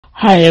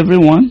Hi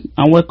everyone,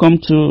 and welcome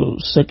to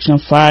section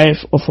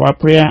 5 of our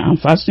prayer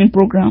and fasting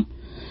program.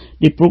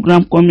 The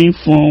program coming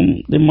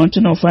from the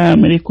Mountain of Fire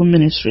Miracle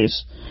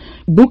Ministries,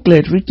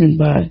 booklet written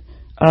by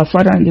our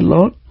Father in the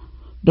Lord,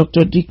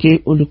 Dr. D.K.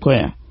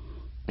 Olukoya.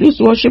 Please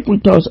worship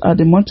with us at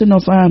the Mountain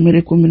of Fire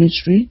Miracle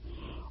Ministry,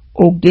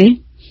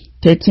 OAKDALE,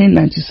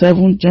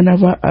 1397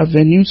 Geneva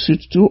Avenue,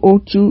 Suite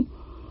 202,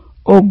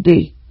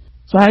 OAKDALE,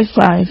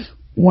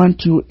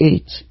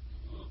 55128.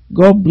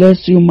 God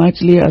bless you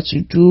mightily as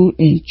you do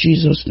in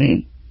Jesus'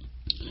 name.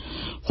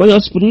 For your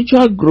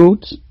spiritual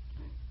growth,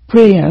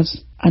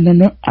 prayers, and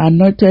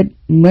anointed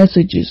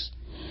messages,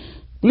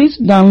 please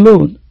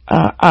download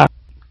our app,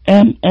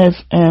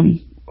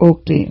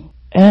 mfmoakdale.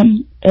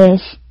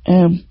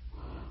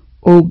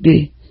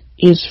 mfmoakdale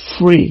is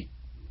free.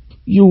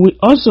 You will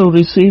also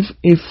receive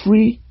a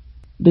free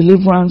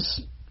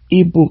deliverance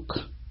ebook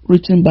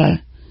written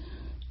by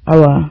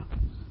our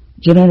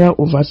General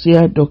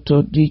Overseer,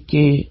 Dr.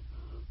 D.K.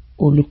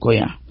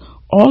 Olukoya.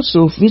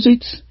 Also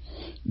visit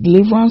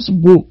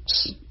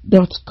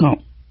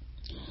deliveраncebooks.com.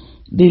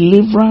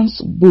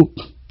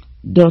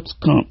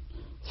 deliveраncebook.com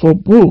for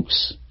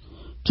books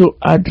to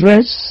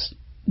address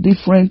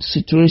different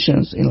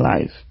situations in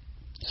life,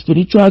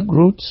 spiritual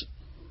growth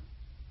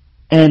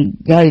and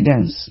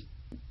guidance.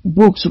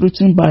 Books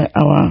written by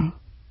our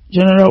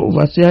General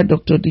Overseer,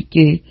 Dr.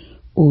 D.K.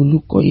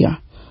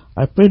 Olukoya.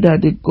 I pray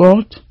that the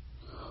God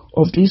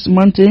of this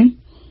mountain,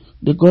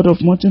 the God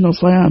of Mountain of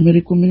Fire and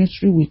Miracle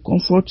Ministry, will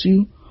comfort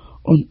you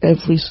on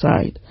every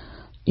side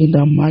in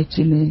the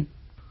mighty name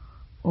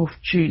of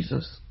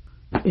Jesus.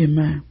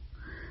 Amen.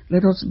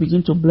 Let us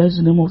begin to bless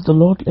the name of the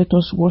Lord. Let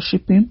us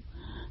worship Him.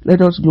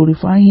 Let us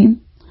glorify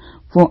Him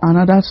for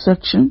another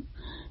section.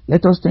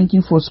 Let us thank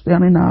Him for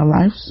sparing our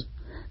lives.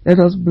 Let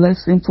us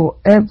bless Him for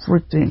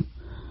everything.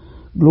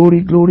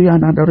 Glory, glory,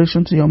 and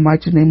adoration to your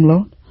mighty name,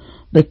 Lord,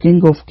 the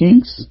King of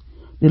Kings,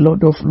 the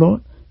Lord of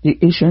Lords, the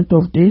Ancient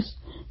of Days,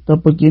 the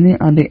beginning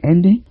and the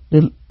ending,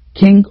 the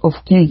King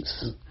of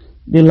Kings,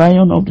 the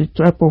Lion of the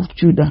tribe of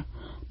Judah,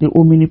 the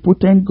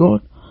omnipotent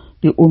God,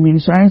 the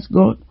omniscient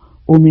God,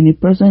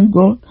 omnipresent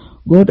God,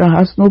 God that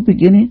has no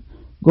beginning,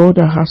 God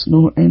that has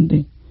no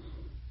ending.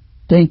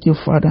 Thank you,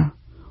 Father.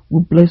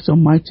 We bless your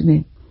mighty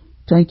name.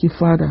 Thank you,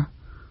 Father.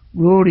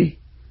 Glory,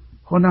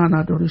 honor, and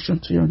adoration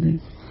to your name.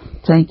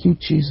 Thank you,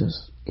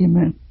 Jesus.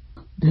 Amen.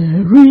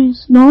 There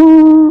is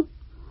no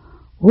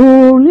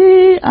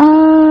holy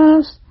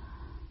as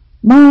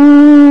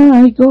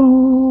my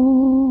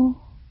God,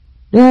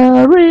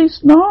 there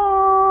is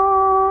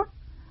none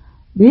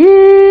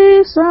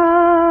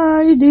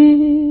beside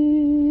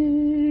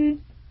thee,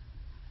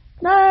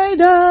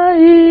 neither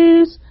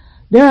is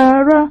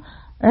there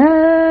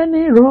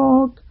any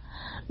rock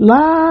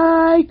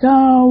like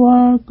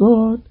our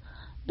God.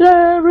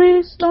 There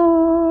is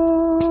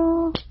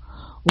none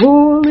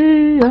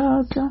holy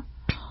as the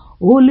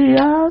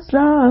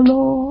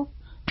Lord.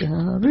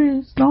 There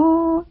is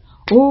none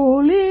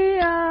holy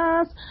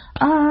as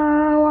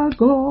our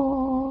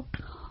God.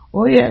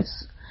 Oh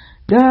yes,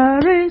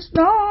 there is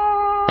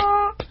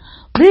none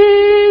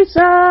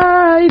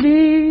beside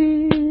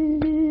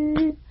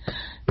thee,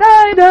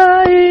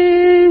 neither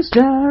is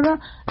there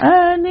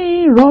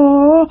any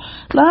rock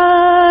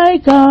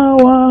like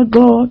our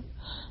God.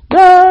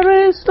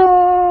 There is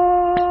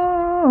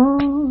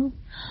none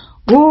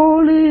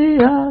holy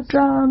as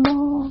our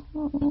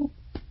Lord.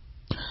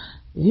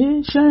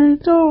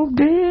 Ancient of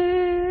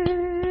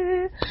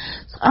days,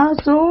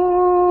 as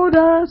old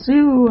as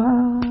you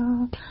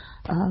are,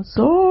 as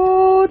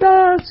old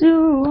as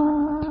you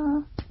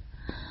are,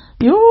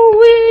 you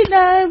will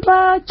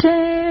never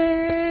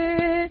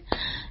change.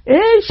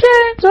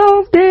 Ancient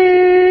of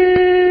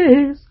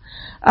days,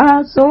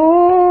 as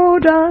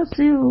old as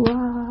you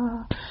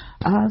are,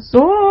 as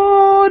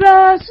old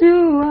as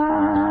you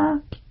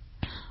are,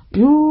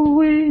 you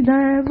will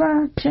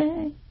never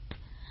change.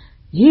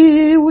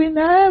 He will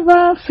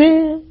never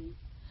fail.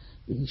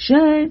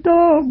 Ancient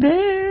of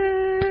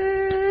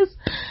days,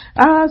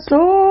 as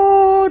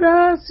old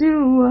as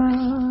you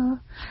are,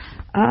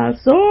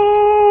 as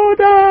old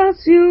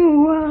as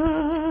you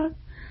are,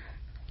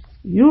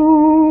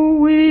 you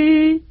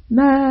will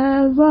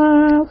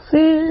never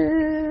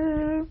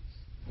fail.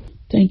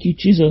 Thank you,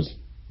 Jesus.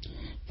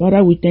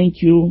 Father, we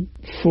thank you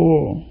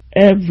for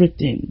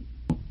everything.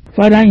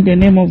 Father, in the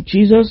name of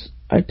Jesus,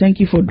 I thank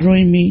you for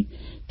drawing me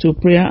to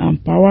prayer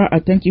and power. I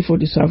thank you for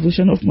the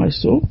salvation of my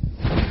soul.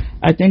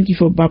 I thank you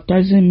for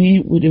baptizing me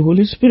with the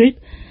Holy Spirit.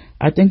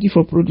 I thank you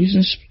for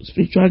producing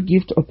spiritual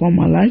gift upon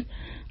my life.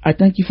 I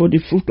thank you for the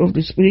fruit of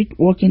the Spirit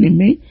working in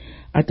me.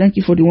 I thank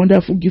you for the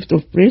wonderful gift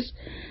of praise.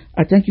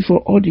 I thank you for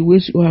all the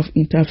ways you have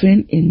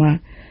intervened in my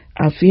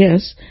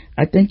affairs.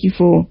 I thank you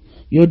for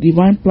your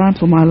divine plan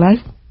for my life.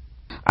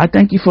 I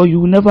thank you for you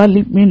will never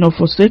leave me nor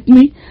forsake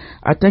me.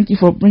 I thank you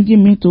for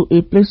bringing me to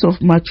a place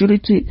of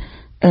maturity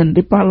and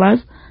deeper life.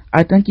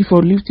 I thank you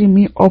for lifting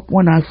me up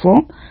when I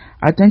fall.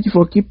 I thank you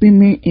for keeping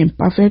me in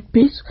perfect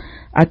peace.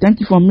 I thank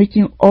you for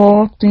making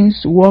all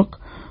things work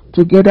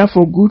together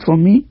for good for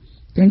me.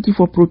 Thank you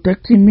for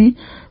protecting me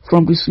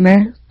from the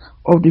snare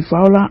of the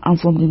fowler and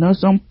from the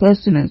noisome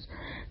pestilence.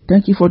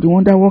 Thank you for the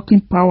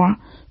wonder-working power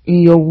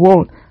in your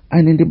word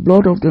and in the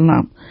blood of the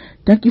Lamb.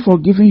 Thank you for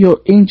giving your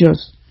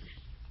angels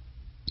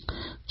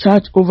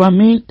charge over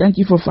me. Thank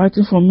you for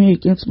fighting for me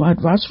against my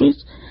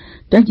adversaries.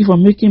 Thank you for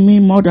making me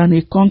more than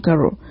a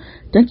conqueror.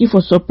 Thank you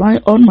for supplying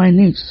all my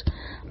needs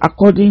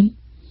according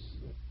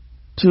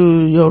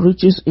to your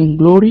riches in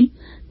glory.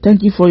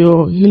 Thank you for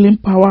your healing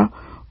power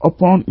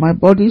upon my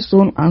body,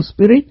 soul, and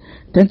spirit.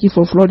 Thank you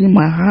for flooding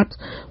my heart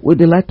with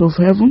the light of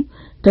heaven.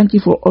 Thank you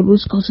for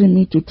always causing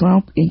me to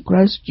triumph in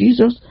Christ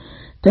Jesus.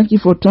 Thank you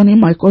for turning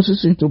my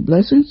curses into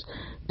blessings.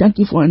 Thank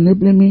you for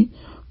enabling me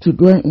to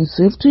dwell in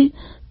safety.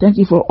 Thank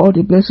you for all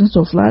the blessings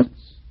of life.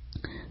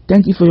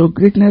 Thank you for your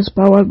greatness,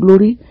 power,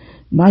 glory,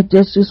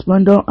 majesty,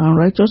 splendor, and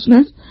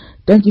righteousness.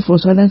 Thank you for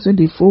silencing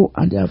the foe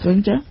and the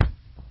avenger.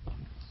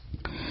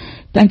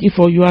 Thank you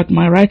for you are at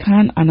my right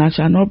hand and I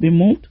shall not be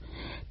moved.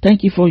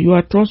 Thank you for you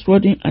are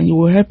trustworthy and you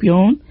will help your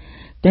own.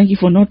 Thank you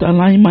for not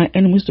allowing my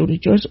enemies to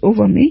rejoice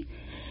over me.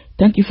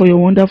 Thank you for your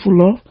wonderful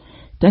love.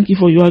 Thank you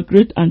for you are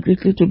great and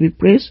greatly to be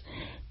praised.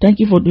 Thank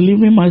you for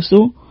delivering my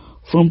soul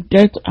from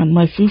death and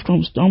my feet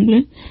from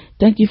stumbling.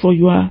 Thank you for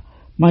you are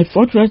my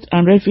fortress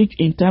and refuge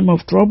in time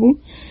of trouble.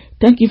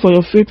 Thank you for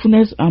your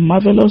faithfulness and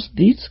marvelous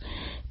deeds.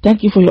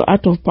 Thank you for your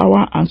art of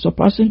power and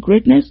surpassing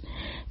greatness.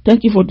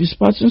 Thank you for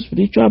dispersing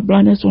spiritual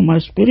blindness from my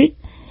spirit.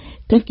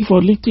 Thank you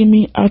for lifting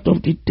me out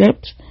of the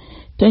depths.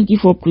 Thank you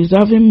for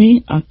preserving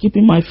me and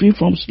keeping my feet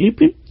from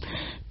sleeping.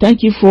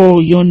 Thank you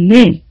for your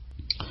name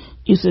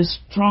is a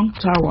strong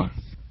tower.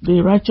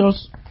 The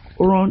righteous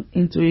run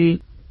into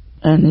it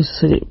and is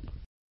saved.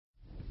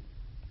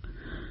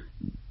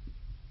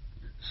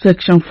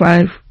 Section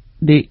 5,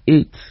 Day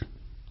 8.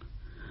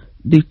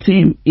 The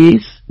theme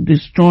is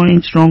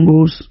destroying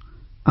strongholds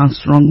and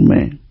strong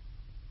men.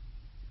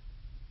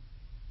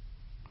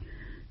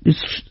 The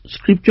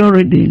scripture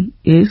reading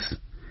is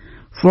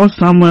 1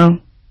 Samuel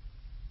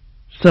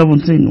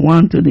 17,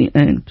 1 to the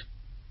end.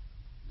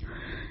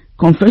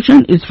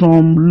 Confession is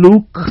from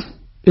Luke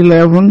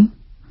 11,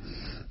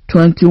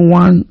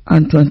 21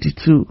 and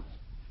 22.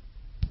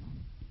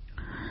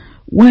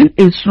 When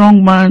a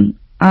strong man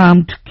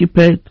armed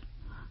keepeth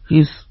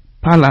his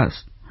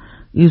palace,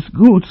 his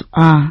goods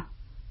are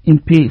in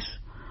peace.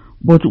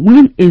 But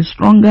when a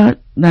stronger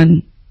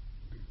than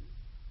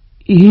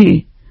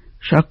he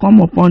shall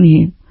come upon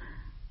him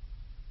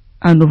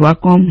and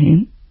overcome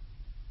him,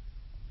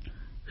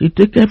 he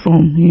taketh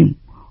from him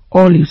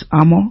all his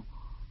armor,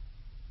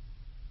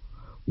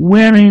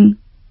 wherein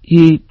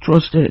he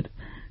trusted,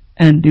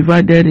 and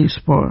divided his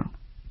spoil.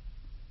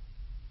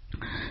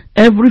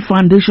 Every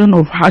foundation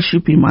of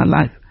hardship in my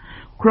life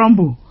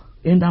crumble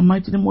in the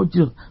mighty name of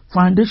Jesus.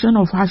 Foundation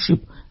of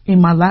hardship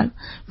in my life,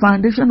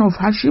 foundation of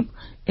hardship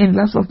in the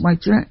lives of my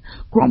children,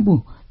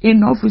 crumble.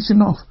 Enough is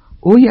enough.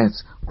 Oh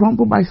yes,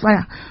 crumble by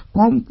fire,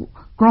 crumble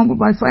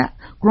by fire,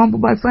 crumble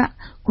by fire,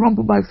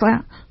 crumble by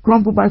fire,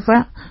 crumble by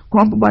fire,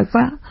 crumble by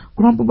fire,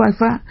 crumble by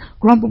fire,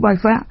 crumble by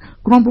fire,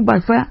 crumble by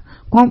fire,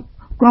 crumble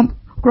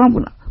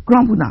now,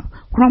 crumble now,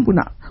 crumble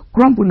now,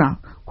 crumble now,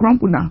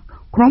 crumble now,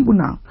 crumble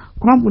now,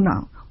 crumble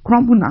now,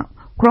 crumble now,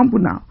 crumble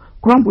now,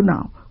 crumble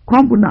now,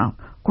 crumble now,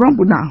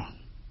 crumble now.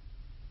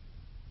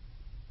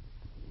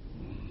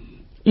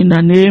 In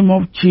the name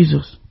of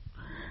Jesus,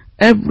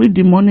 every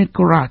demonic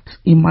rat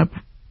in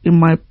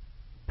my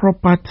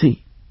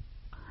property,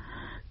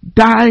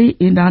 die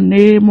in the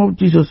name of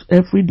Jesus.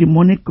 Every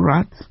demonic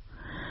rat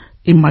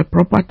in my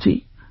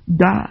property,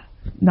 die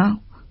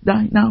now,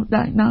 die now,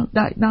 die now,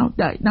 die now,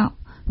 die now,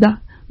 die,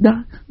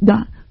 die,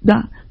 die,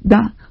 die,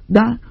 die,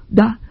 die,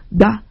 die,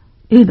 die.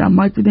 In the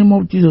mighty name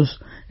of Jesus,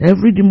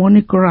 every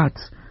demonic rat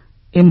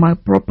in my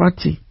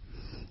property,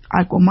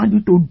 I command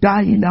you to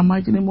die in the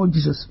mighty name of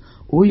Jesus.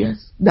 Oh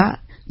yes, die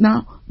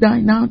now,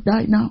 die now,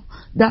 die now,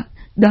 die,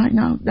 die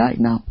now, die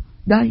now,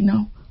 die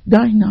now,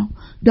 die now,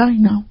 die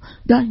now,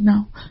 die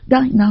now,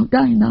 die now,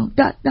 die now,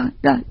 die, die,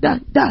 die, die,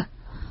 die.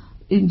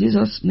 In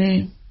Jesus'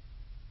 name,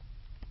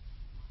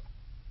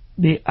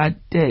 they are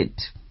dead.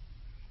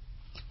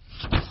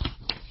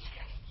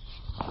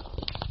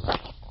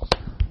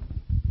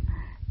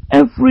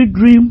 Every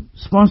dream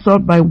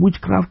sponsored by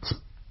witchcraft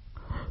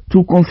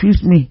to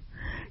confuse me,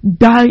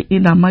 die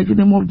in the mighty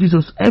name of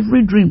Jesus.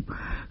 Every dream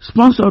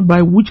sponsored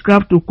by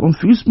witchcraft to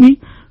confuse me,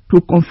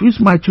 to confuse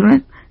my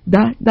children,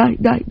 die, die,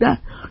 die, die,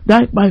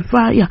 die by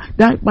fire,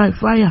 die by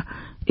fire.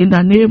 In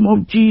the name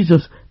of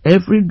Jesus,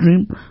 every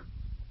dream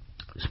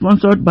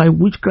sponsored by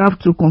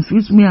witchcraft to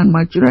confuse me and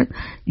my children,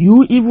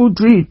 you evil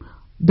dream,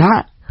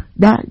 die,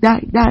 die,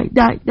 die, die,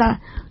 die, die,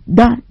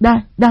 die,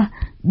 die, die,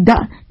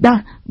 die,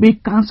 die, be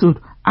cancelled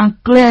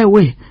and clear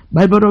away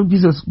by the blood of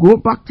Jesus. Go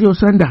back to your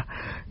sender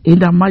in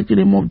the mighty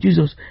name of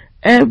Jesus.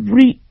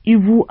 Every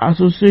evil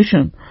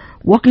association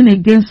working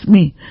against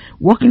me,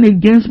 working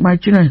against my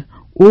children,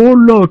 oh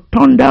Lord,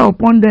 thunder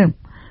upon them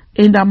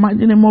in the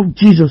mighty name of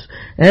Jesus.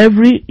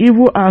 Every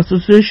evil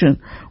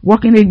association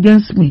working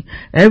against me,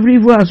 every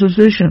evil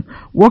association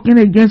working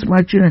against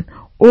my children,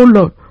 oh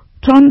Lord,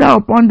 thunder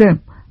upon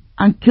them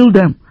and kill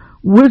them,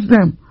 waste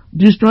them,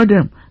 destroy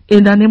them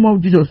in the name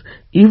of Jesus.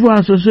 Evil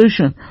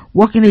association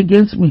working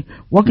against me,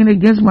 working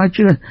against my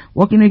children,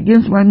 working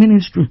against my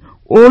ministry.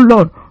 Oh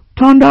Lord,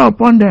 thunder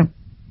upon them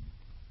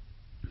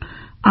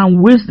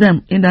and waste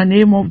them in the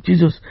name of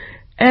Jesus.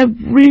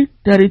 Every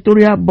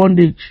territorial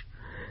bondage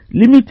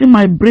limiting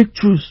my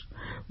breakthroughs,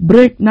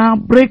 break now,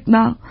 break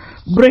now,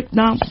 break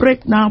now,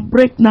 break now,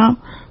 break now,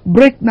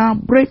 break now,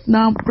 break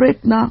now,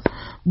 break now,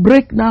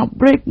 break now,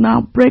 break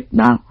now, break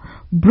now,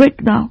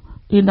 break now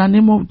in the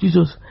name of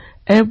Jesus.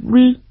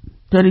 Every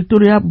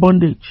territorial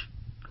bondage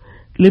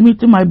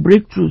limiting my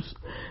breakthroughs,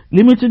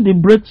 limiting the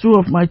breakthrough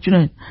of my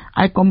children,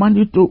 I command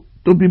you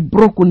to be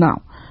broken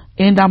now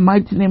in the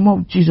mighty name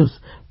of Jesus.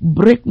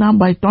 Break now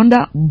by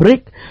thunder.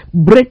 Break,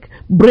 break,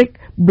 break,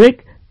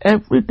 break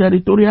every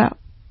territorial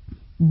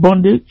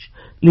bondage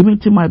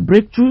limiting my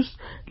breakthroughs,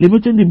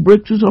 limiting the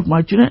breakthroughs of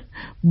my children.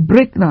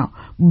 Break now,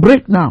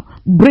 break now,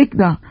 break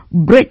now,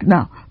 break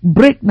now,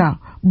 break now,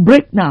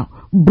 break now,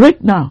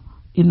 break now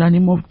in the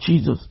name of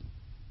Jesus.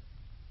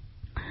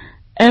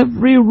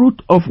 Every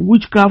root of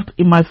witchcraft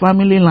in my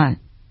family line,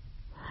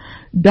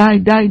 die,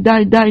 die,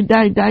 die, die,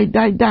 die, die,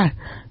 die, die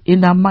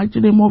in the mighty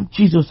name of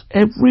Jesus.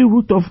 Every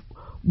root of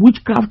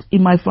witchcraft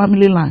in my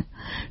family line,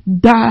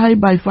 die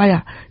by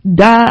fire,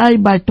 die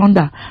by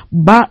thunder,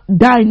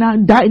 die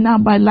now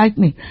by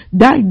lightning,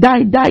 die,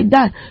 die, die,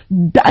 die,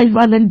 die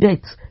violent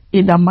deaths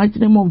in the mighty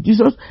name of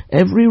Jesus.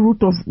 Every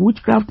root of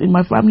witchcraft in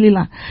my family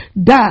line,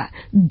 die,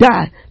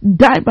 die,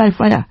 die by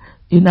fire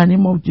in the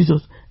name of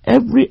Jesus.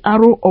 Every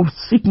arrow of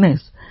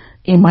sickness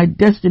in my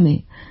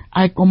destiny,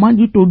 I command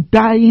you to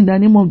die in the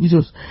name of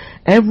Jesus.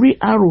 Every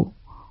arrow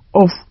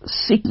of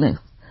sickness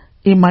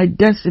in my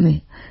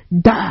destiny,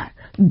 die,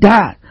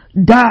 die,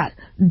 die,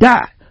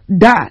 die,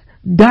 die,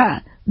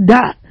 die,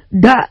 die,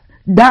 die,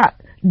 die,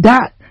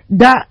 die,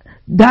 die,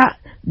 die,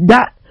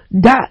 die,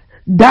 die,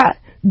 die,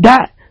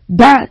 die,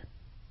 die.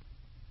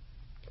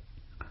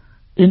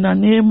 In the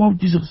name of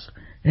Jesus,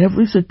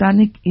 every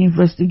satanic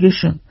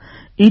investigation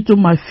into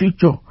my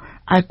future,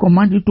 I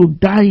command you to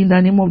die in the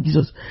name of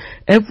Jesus.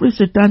 Every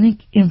satanic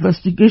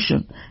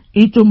investigation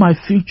into my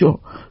future,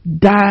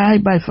 die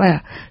by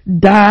fire,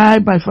 die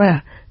by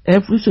fire.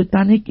 Every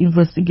satanic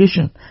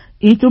investigation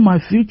into my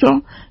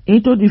future,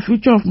 into the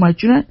future of my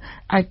children,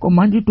 I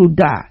command you to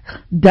die.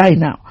 Die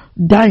now,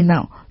 die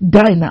now,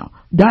 die now,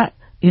 die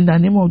in the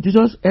name of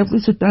Jesus. Every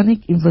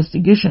satanic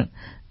investigation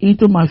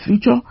into my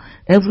future,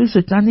 every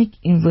satanic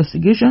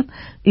investigation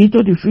into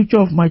the future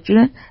of my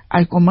children,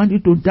 I command you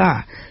to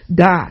die,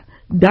 die,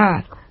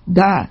 die,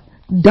 die,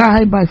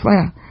 die by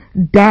fire,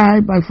 die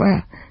by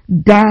fire,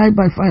 die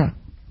by fire.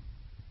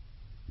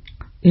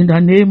 In the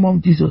name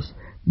of Jesus,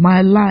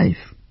 my life,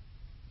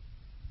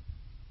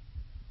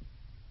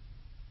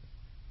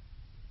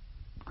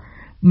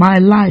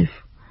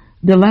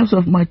 the lives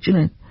of my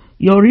children,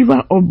 your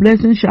river of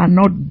blessing shall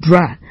not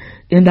dry.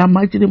 In the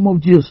mighty name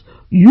of Jesus,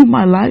 you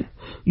my life,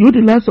 you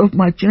the lives of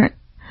my children,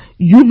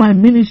 you my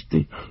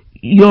ministry,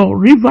 your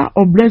river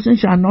of blessing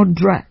shall not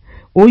dry.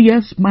 Oh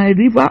yes, my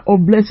river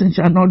of blessing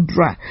shall not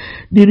dry.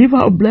 The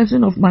river of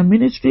blessing of my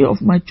ministry,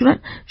 of my children,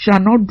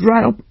 shall not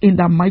dry up in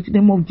the mighty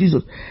name of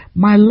Jesus.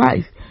 My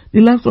life,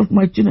 the lives of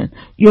my children,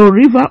 your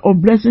river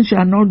of blessing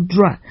shall not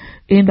dry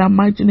in the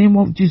mighty name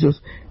of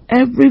Jesus.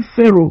 Every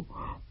Pharaoh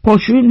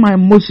pursuing my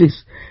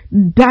Moses,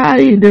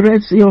 die in the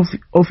Red Sea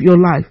of your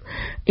life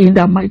in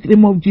the mighty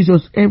name of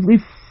Jesus. Every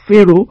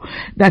Pharaoh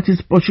that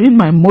is pursuing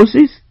my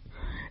Moses,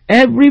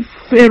 every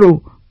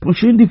Pharaoh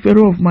pursuing the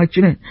Pharaoh of my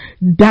children,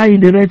 die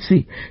in the Red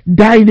Sea,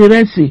 die in the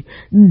Red Sea,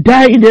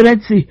 die in the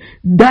Red Sea,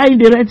 die in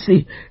the Red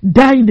Sea,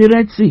 die in the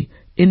Red Sea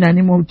in the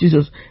name of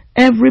Jesus.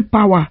 Every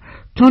power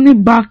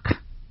turning back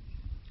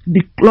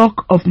the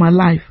clock of my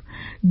life,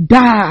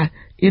 die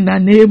in the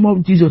name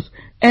of Jesus.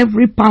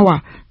 Every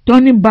power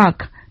turning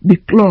back the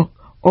clock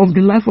of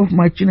the life of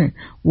my children,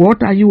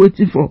 what are you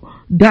waiting for?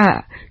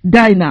 Die,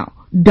 die now,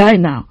 die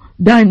now,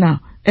 die now.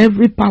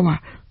 Every power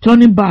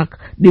turning back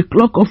the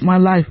clock of my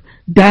life,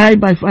 die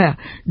by fire,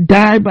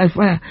 die by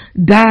fire,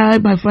 die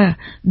by fire,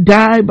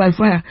 die by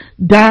fire,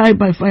 die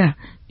by fire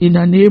in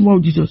the name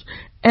of Jesus.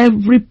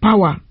 Every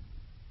power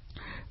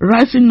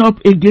rising up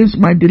against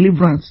my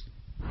deliverance,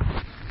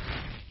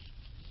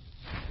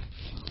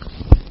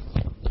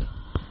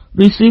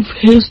 receive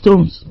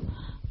hailstones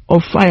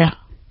of fire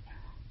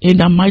in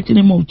the mighty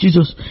name of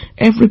Jesus.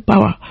 Every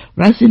power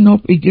rising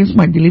up against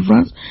my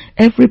deliverance,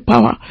 every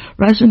power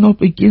rising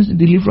up against the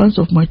deliverance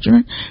of my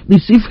children,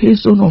 receive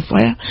hailstone of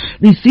fire,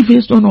 receive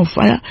hailstone of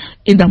fire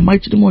in the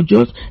mighty name of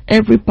Jesus.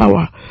 Every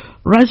power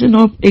rising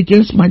up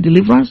against my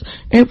deliverance,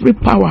 every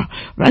power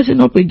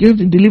rising up against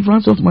the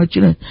deliverance of my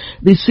children,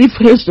 receive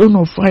hailstone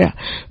of fire,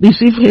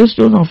 receive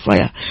hailstone of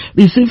fire,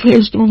 receive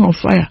hailstone of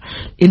fire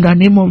in the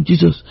name of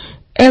Jesus.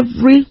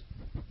 Every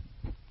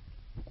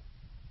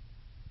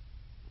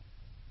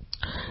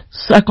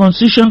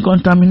circumcision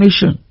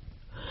contamination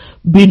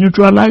be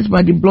neutralized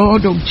by the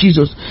blood of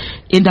Jesus.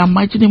 In the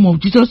mighty name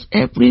of Jesus,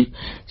 every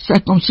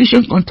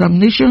circumcision,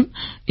 contamination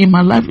in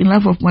my life, in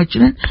life of my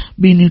children,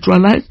 be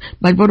neutralized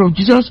by the blood of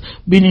Jesus,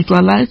 be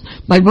neutralized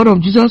by the blood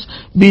of Jesus,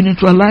 be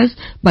neutralized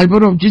by the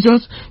blood of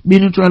Jesus, be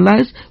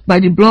neutralized by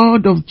the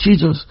blood of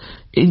Jesus.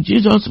 In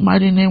Jesus'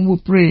 mighty name we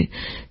pray.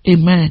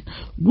 Amen.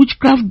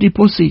 Witchcraft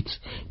deposits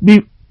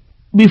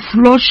be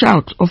flushed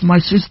out of my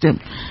system.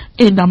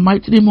 In the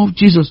mighty name of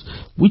Jesus,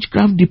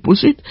 witchcraft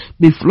deposit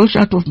be flushed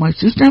out of my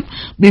system,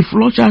 be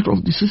flushed out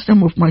of the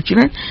system of my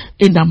children.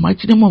 In the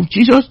mighty name of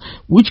Jesus,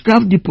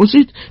 witchcraft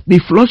deposit be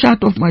flushed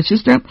out of my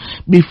system,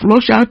 be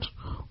flushed out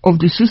of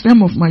the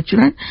system of my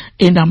children.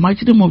 In the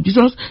mighty name of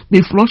Jesus,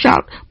 be flushed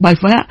out by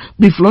fire,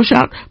 be flushed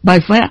out by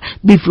fire,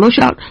 be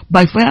flushed out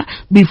by fire,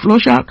 be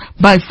flushed out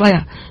by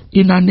fire.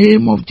 In the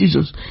name of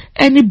Jesus,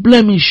 any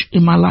blemish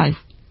in my life,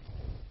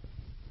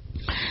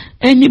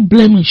 any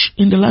blemish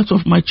in the lives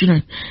of my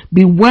children,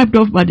 be wiped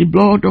off by the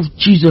blood of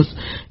Jesus.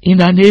 In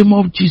the name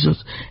of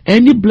Jesus,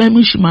 any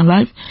blemish in my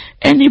life,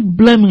 any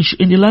blemish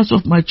in the lives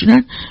of my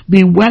children,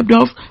 be wiped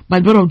off by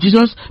the blood of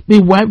Jesus, be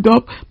wiped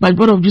off by the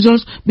blood of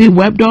Jesus, be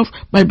wiped off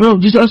by the blood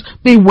of Jesus,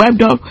 be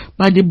wiped off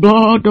by the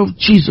blood of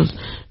Jesus.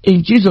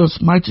 In Jesus'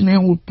 mighty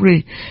name we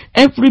pray.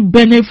 Every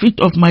benefit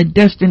of my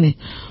destiny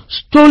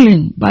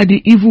stolen by the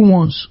evil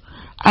ones,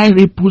 I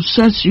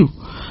repossess you.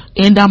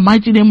 In the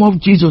mighty name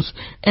of Jesus,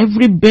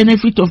 every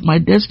benefit of my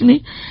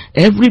destiny,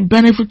 every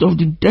benefit of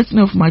the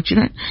destiny of my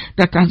children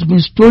that has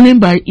been stolen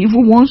by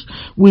evil ones,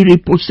 we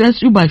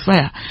repossess you by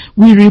fire.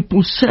 We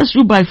repossess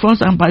you by force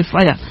and by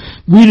fire.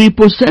 We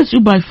repossess you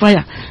by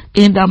fire.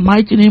 In the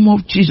mighty name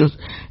of Jesus,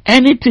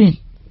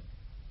 anything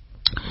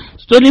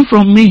stolen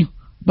from me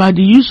by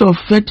the use of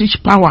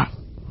fetish power,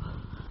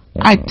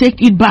 I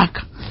take it back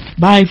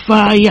by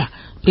fire.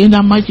 In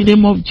the mighty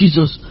name of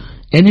Jesus.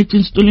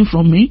 Anything stolen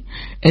from me,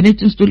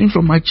 anything stolen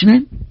from my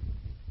children,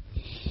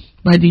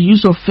 by the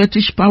use of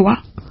fetish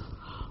power,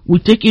 we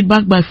take it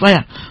back by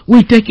fire.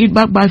 We take it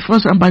back by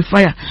force and by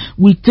fire.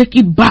 We take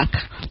it back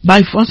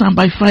by force and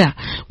by fire.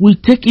 We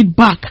take it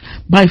back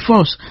by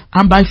force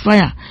and by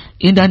fire.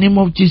 In the name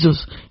of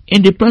Jesus.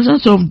 In the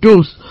presence of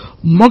those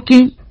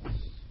mocking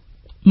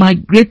my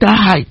greater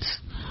heights,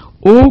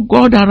 O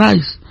God,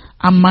 arise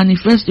and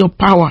manifest your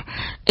power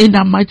in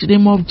the mighty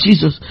name of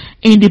Jesus.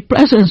 In the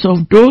presence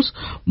of those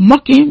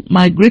mocking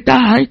my greater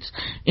heights,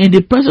 in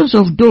the presence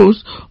of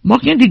those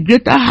mocking the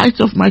greater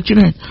heights of my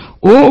children,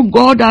 oh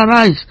God,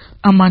 arise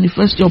and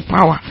manifest your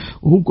power.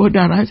 Oh God,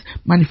 arise,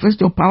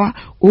 manifest your power.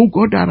 Oh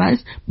God,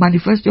 arise,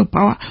 manifest your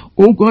power.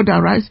 Oh God,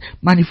 arise,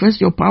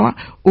 manifest your power.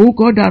 Oh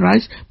God,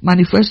 arise,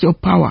 manifest your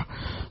power.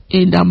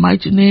 In the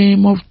mighty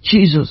name of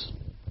Jesus.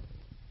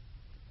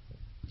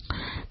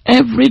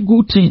 Every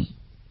good thing,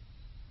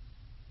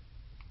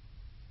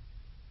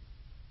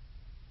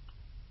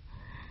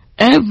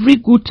 every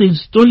good thing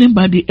stolen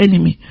by the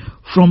enemy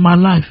from my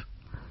life,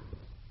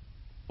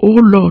 oh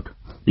Lord,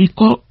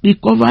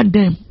 recover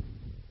them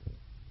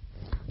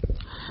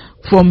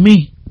for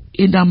me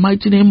in the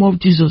mighty name of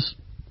Jesus.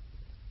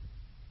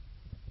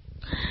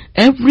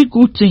 Every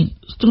good thing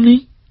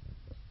stolen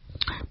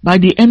by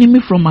the enemy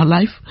from my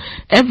life,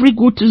 every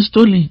good thing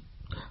stolen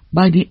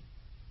by the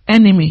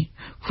enemy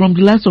from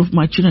the lives of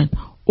my children,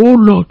 oh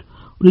Lord,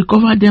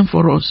 recover them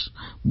for us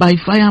by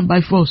fire and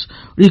by force.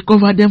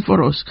 Recover them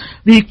for us.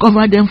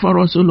 Recover them for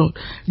us, O Lord.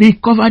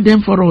 Recover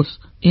them for us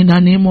in the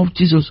name of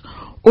Jesus.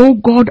 O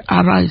God,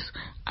 arise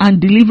and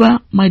deliver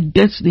my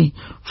destiny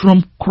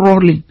from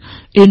crawling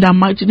in the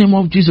mighty name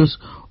of Jesus.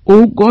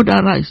 O God,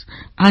 arise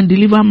and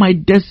deliver my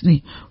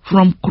destiny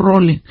from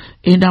crawling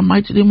in the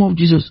mighty name of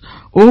Jesus.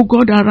 O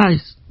God,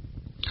 arise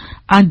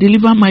and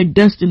deliver my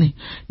destiny.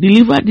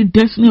 Deliver the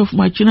destiny of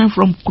my children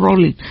from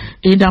crawling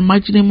in the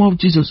mighty name of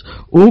Jesus.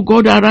 Oh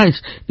God,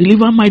 arise.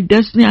 Deliver my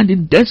destiny and the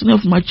destiny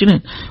of my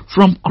children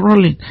from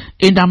crawling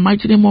in the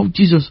mighty name of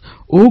Jesus.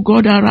 Oh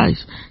God,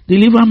 arise.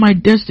 Deliver my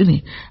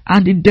destiny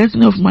and the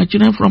destiny of my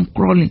children from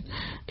crawling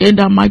in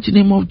the mighty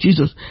name of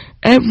Jesus.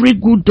 Every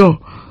good door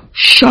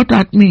shut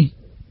at me.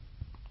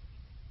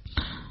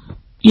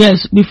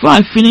 Yes, before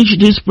I finish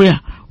this prayer,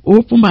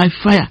 open by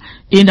fire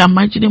in the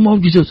mighty name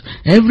of Jesus.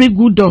 Every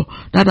good door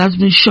that has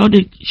been shut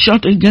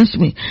against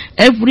me,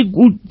 every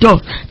good door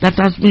that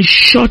has been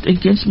shut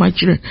against my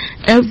children,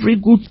 every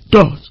good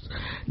door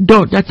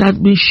that has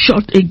been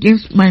shut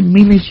against my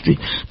ministry,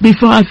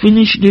 before I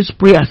finish these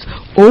prayers,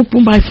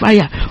 open by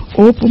fire,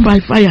 open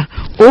by fire,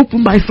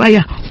 open by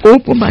fire,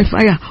 open by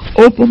fire,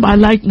 open by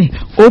lightning,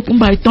 open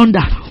by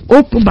thunder,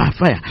 open by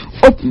fire,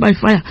 open by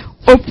fire,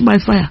 open by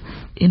fire.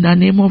 In the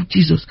name of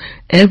Jesus,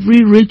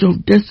 every rage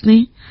of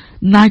destiny,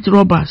 night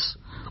robbers,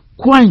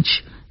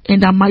 quench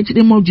in the mighty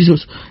name of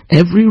Jesus.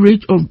 Every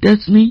rage of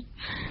destiny,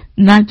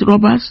 night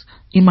robbers,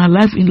 in my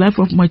life, in life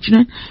of my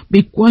children,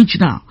 be quenched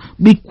now.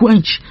 Be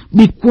quenched,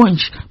 be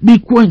quenched, be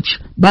quenched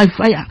by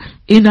fire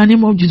in the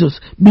name of Jesus.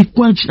 Be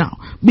quenched now.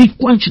 Be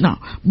quenched now.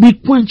 Be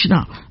quenched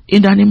now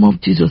in the name of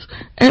Jesus.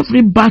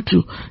 Every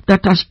battle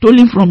that has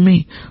stolen from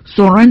me,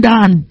 surrender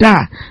and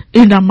die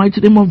in the mighty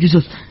name of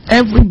Jesus.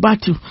 Every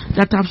battle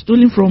that has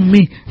stolen from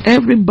me,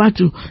 every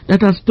battle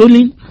that has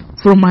stolen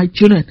from my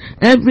children,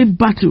 every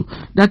battle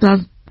that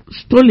has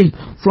stolen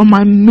from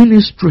my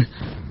ministry,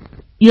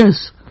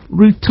 yes,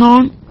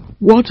 return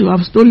what you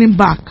have stolen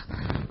back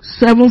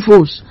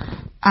sevenfold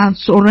and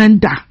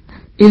surrender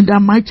in the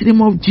mighty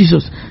name of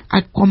Jesus.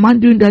 I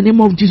command you in the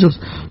name of Jesus,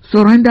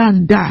 surrender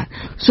and die,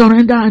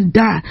 surrender and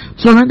die,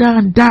 surrender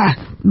and die.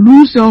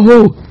 Lose your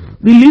hold,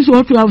 release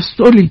what you have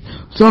stolen,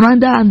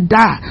 surrender and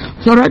die,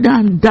 surrender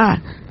and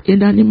die in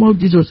the name of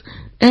Jesus.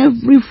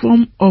 Every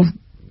form of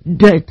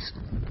death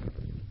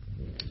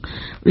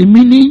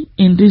remaining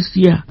in this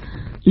year,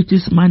 it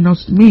is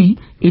minus me,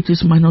 it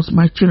is minus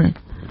my children,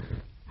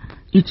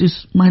 it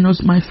is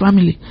minus my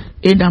family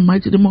in the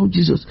mighty name of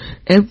Jesus.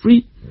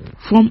 Every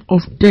form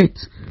of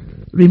death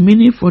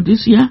remaining for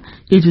this year,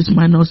 it is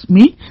minus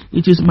me,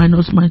 it is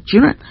minus my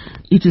children,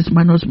 it is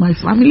minus my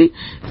family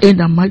in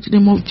the mighty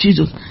name of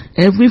Jesus.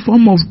 Every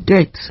form of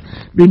death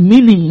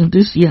remaining in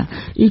this year,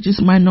 it is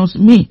minus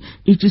me,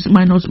 it is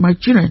minus my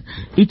children,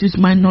 it is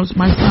minus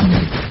my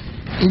family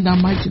in the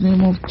mighty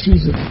name of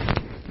Jesus.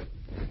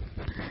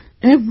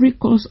 Every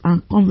curse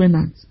and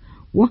covenant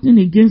working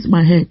against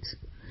my head,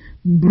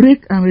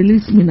 break and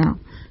release me now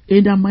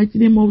in the mighty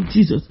name of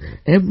Jesus.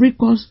 Every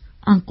curse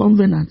and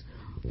covenant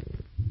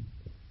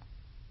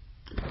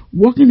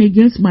working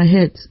against my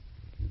head,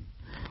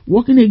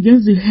 working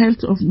against the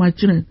health of my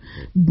children,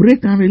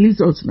 break and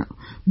release us now.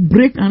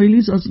 Break and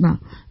release us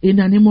now in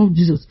the name of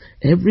Jesus.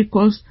 Every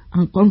curse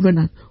and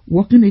covenant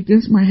working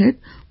against my head,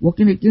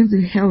 working against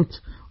the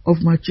health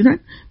of my children,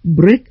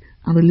 break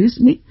and release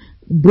me.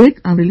 Break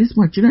and release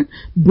my children.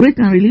 Break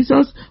and release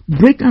us.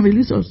 Break and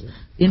release us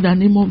in the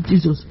name of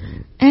Jesus.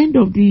 End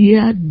of the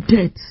year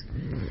death,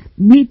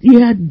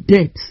 mid-year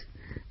death.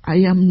 I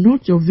am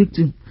not your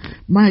victim.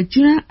 My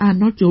children are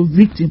not your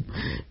victim.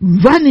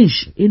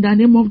 Vanish in the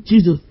name of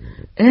Jesus.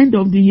 End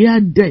of the year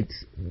death,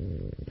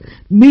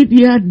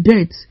 mid-year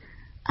death.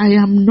 I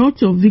am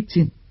not your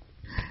victim.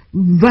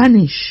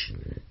 Vanish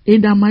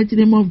in the mighty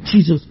name of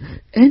Jesus.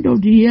 End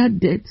of the year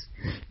death,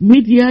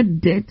 mid-year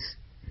death,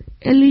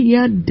 early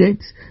year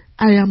death.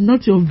 I am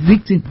not your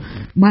victim.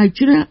 My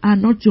children are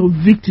not your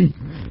victim.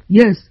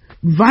 Yes,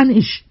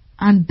 vanish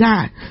and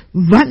die.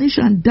 Vanish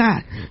and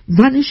die.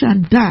 Vanish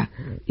and die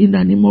in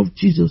the name of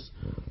Jesus.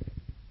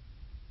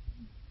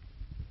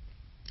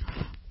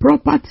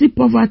 Property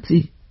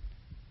poverty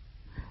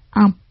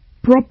and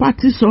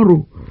property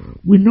sorrow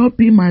will not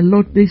be my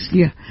lot this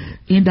year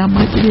in the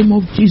mighty name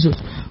of Jesus.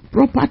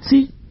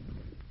 Property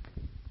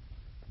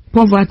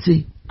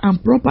poverty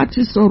and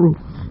property sorrow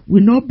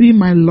will not be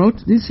my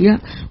lot this year,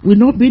 will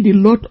not be the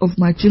lot of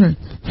my children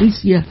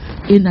this year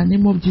in the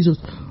name of Jesus.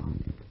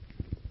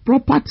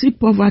 Property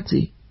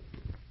poverty,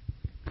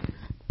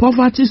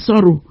 poverty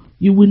sorrow,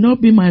 you will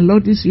not be my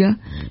lot this year,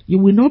 you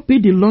will not be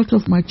the lot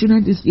of my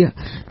children this year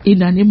in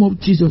the name of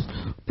Jesus.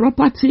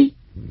 Property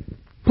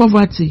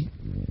poverty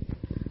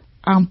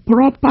and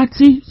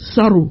property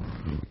sorrow,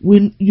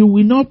 you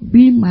will not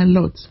be my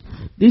lot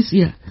this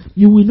year,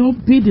 you will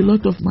not be the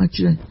lot of my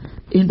children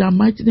in the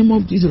mighty name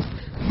of Jesus.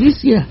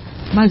 This year,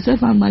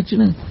 myself and my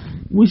children,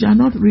 we shall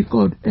not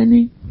record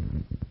any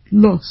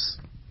loss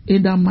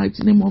in the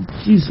mighty name of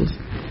Jesus.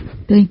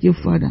 Thank you,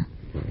 Father.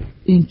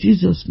 In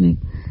Jesus' name.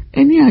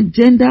 Any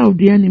agenda of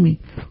the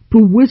enemy to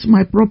waste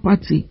my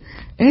property,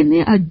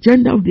 any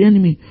agenda of the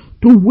enemy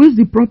to waste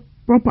the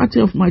property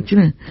of my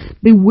children,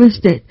 be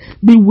wasted,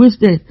 be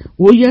wasted.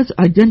 Oh yes,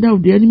 agenda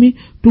of the enemy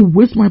to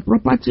waste my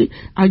property,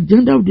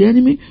 agenda of the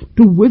enemy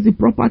to waste the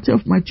property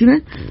of my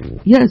children.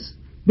 Yes,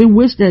 be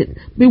wasted,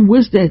 be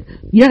wasted.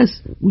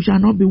 Yes, we shall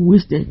not be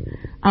wasted.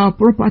 Our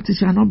property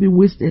shall not be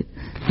wasted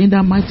in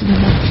the mighty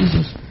name of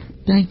Jesus.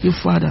 Thank you,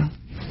 Father.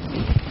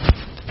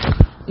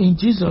 In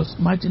Jesus'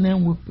 mighty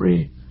name we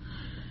pray.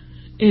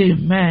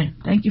 Amen.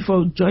 Thank you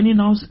for joining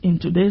us in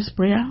today's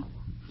prayer.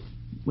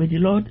 May the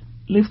Lord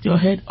lift your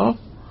head up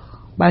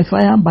by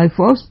fire and by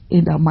force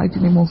in the mighty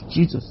name of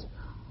Jesus.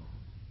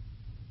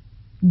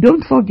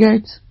 Don't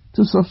forget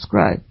to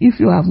subscribe if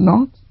you have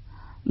not.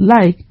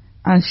 Like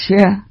and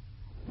share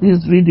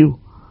this video.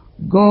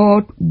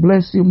 God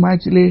bless you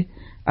mightily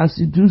as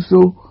you do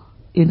so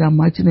in the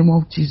mighty name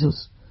of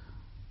Jesus.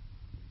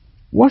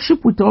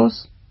 Worship with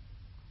us.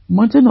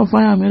 Mountain of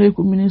Fire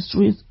Miracle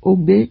Ministries,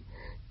 OAKDALE,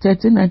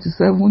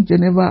 1397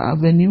 Geneva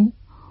Avenue,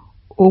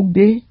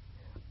 OAKDALE,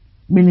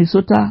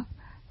 Minnesota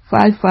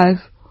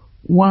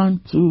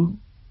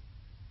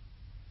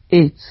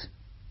 55128.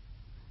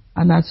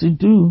 And as you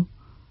do,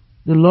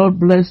 the Lord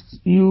bless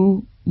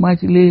you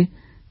mightily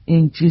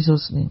in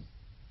Jesus' name.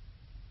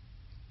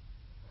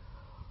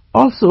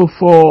 Also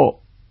for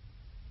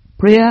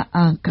prayer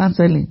and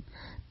counseling,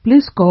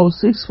 please call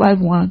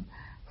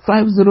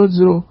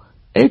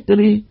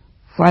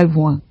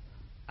 651-500-8351.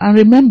 And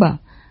remember,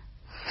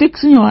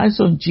 fixing your eyes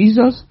on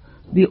Jesus,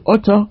 the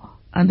author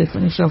and the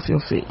finisher of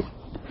your faith.